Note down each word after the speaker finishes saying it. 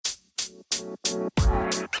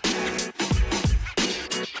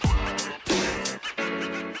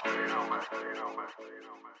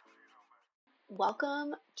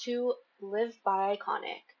Welcome to Live by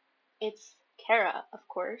Iconic. It's Kara, of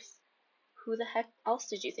course. Who the heck else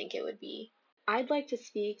did you think it would be? I'd like to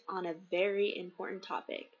speak on a very important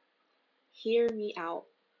topic. Hear me out.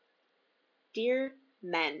 Dear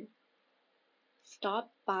men,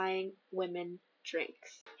 stop buying women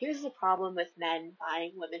drinks. Here's the problem with men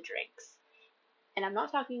buying women drinks. And I'm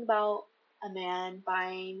not talking about a man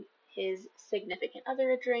buying his significant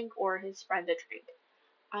other a drink or his friend a drink.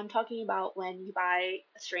 I'm talking about when you buy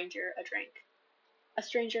a stranger a drink. A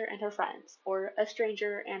stranger and her friends, or a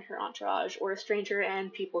stranger and her entourage, or a stranger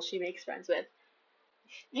and people she makes friends with.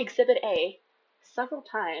 Exhibit A. Several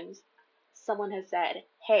times, someone has said,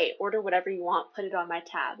 hey, order whatever you want, put it on my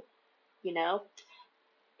tab, you know?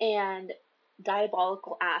 And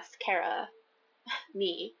diabolical ass Kara,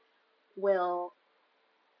 me, will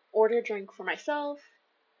order a drink for myself.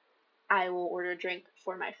 I will order a drink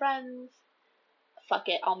for my friends. Fuck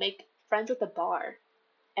it, I'll make friends at the bar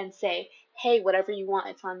and say, hey, whatever you want,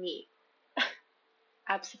 it's on me.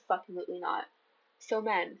 Absolutely not. So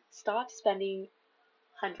men, stop spending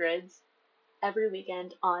hundreds every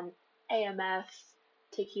weekend on AMFs,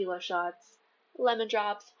 tequila shots, lemon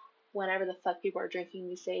drops, whatever the fuck people are drinking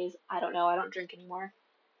these days. I don't know, I don't drink anymore.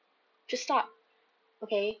 Just stop,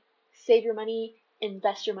 okay? Save your money,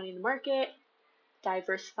 invest your money in the market,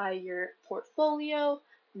 diversify your portfolio,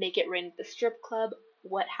 make it rain at the strip club,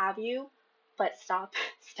 what have you, but stop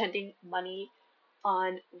spending money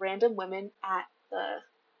on random women at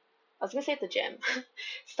the gym.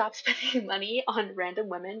 Stop spending money on random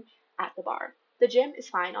women at the bar. The gym is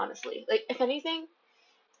fine, honestly. Like, if anything,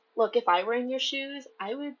 look, if I were in your shoes,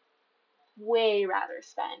 I would way rather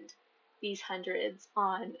spend these hundreds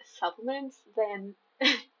on supplements than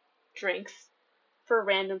drinks for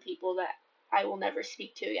random people that I will never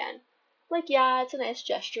speak to again. Like, yeah, it's a nice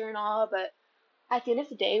gesture and all, but at the end of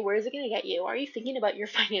the day, where is it going to get you? Are you thinking about your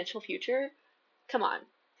financial future? Come on.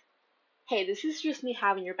 Hey, this is just me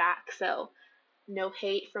having your back, so no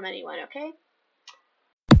hate from anyone, okay?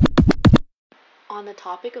 On the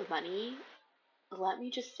topic of money, let me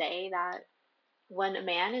just say that when a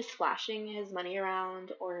man is flashing his money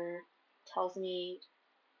around or tells me,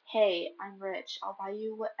 hey, I'm rich, I'll buy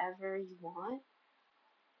you whatever you want,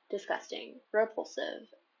 disgusting, repulsive,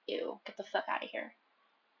 ew, get the fuck out of here.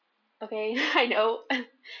 Okay, I know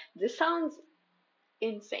this sounds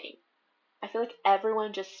insane. I feel like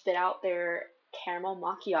everyone just spit out their caramel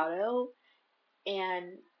macchiato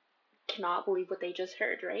and cannot believe what they just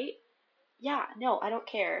heard, right? Yeah, no, I don't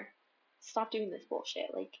care. Stop doing this bullshit.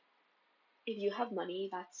 Like, if you have money,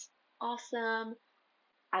 that's awesome.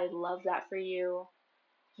 I love that for you.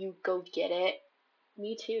 You go get it.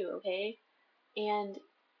 Me too, okay? And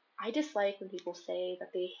I dislike when people say that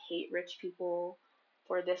they hate rich people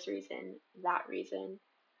for this reason, that reason.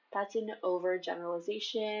 That's an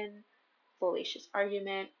overgeneralization, fallacious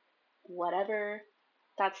argument, whatever.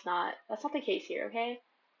 That's not the case here, okay?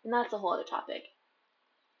 And that's a whole other topic.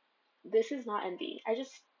 This is not envy. I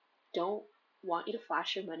just don't want you to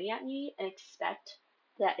flash your money at me and expect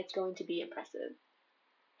that it's going to be impressive.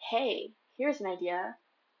 Hey, here's an idea.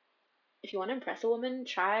 If you want to impress a woman,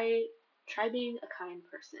 try being a kind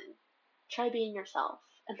person. Try being yourself.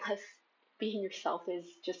 Unless being yourself is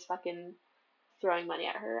just fucking throwing money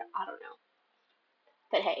at her, I don't know.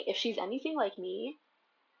 But hey, if she's anything like me,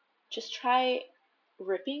 just try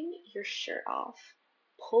ripping your shirt off,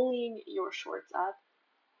 pulling your shorts up,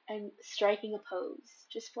 and striking a pose.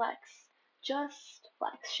 Just flex. Just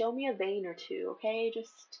flex. Show me a vein or two, okay?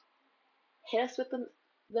 Just hit us with the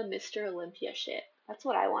Mr. Olympia shit. That's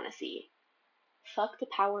what I want to see. Fuck the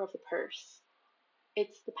power of the purse.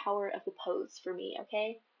 It's the power of the pose for me,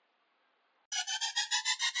 okay?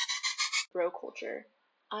 Bro culture.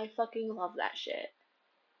 I fucking love that shit.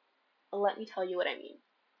 Let me tell you what I mean.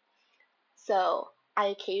 So, I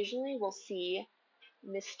occasionally will see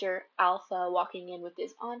Mr. Alpha walking in with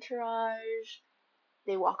his entourage.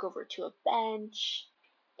 They walk over to a bench,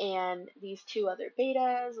 and these two other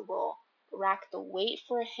betas will rack the weight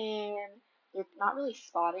for him. They're not really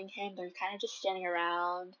spotting him, they're kind of just standing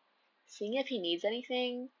around, seeing if he needs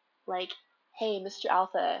anything. Like, hey, Mr.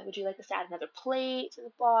 Alpha, would you like us to add another plate to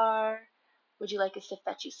the bar? Would you like us to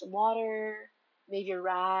fetch you some water? Maybe a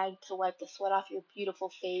rag to wipe the sweat off your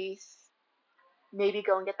beautiful face? Maybe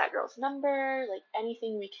go and get that girl's number? Like,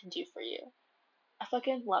 anything we can do for you. I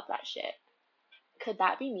fucking love that shit. Could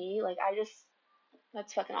that be me? Like,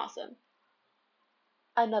 that's fucking awesome.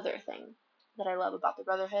 Another thing that I love about the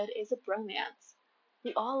Brotherhood is a bromance.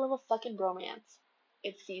 We all love a fucking bromance.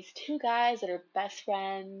 It's these two guys that are best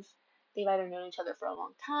friends. They've either known each other for a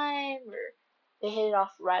long time or they hit it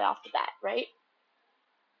off right off the bat, right?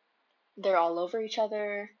 They're all over each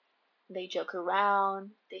other. They joke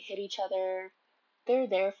around. They hit each other. They're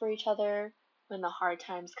there for each other when the hard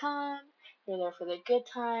times come. They're there for the good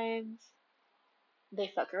times.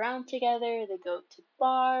 They fuck around together. They go to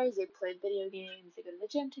bars. They play video games. They go to the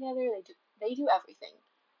gym together. They do everything.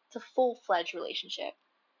 It's a full-fledged relationship,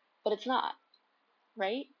 but it's not,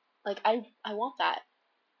 right? Like I want that.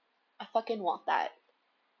 I fucking want that.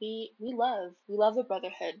 We love the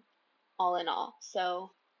brotherhood all in all.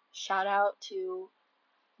 So shout out to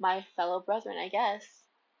my fellow brethren, I guess.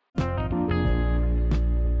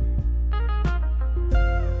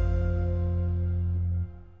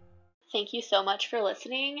 Thank you so much for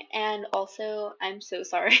listening, and also I'm so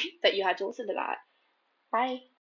sorry that you had to listen to that. Bye.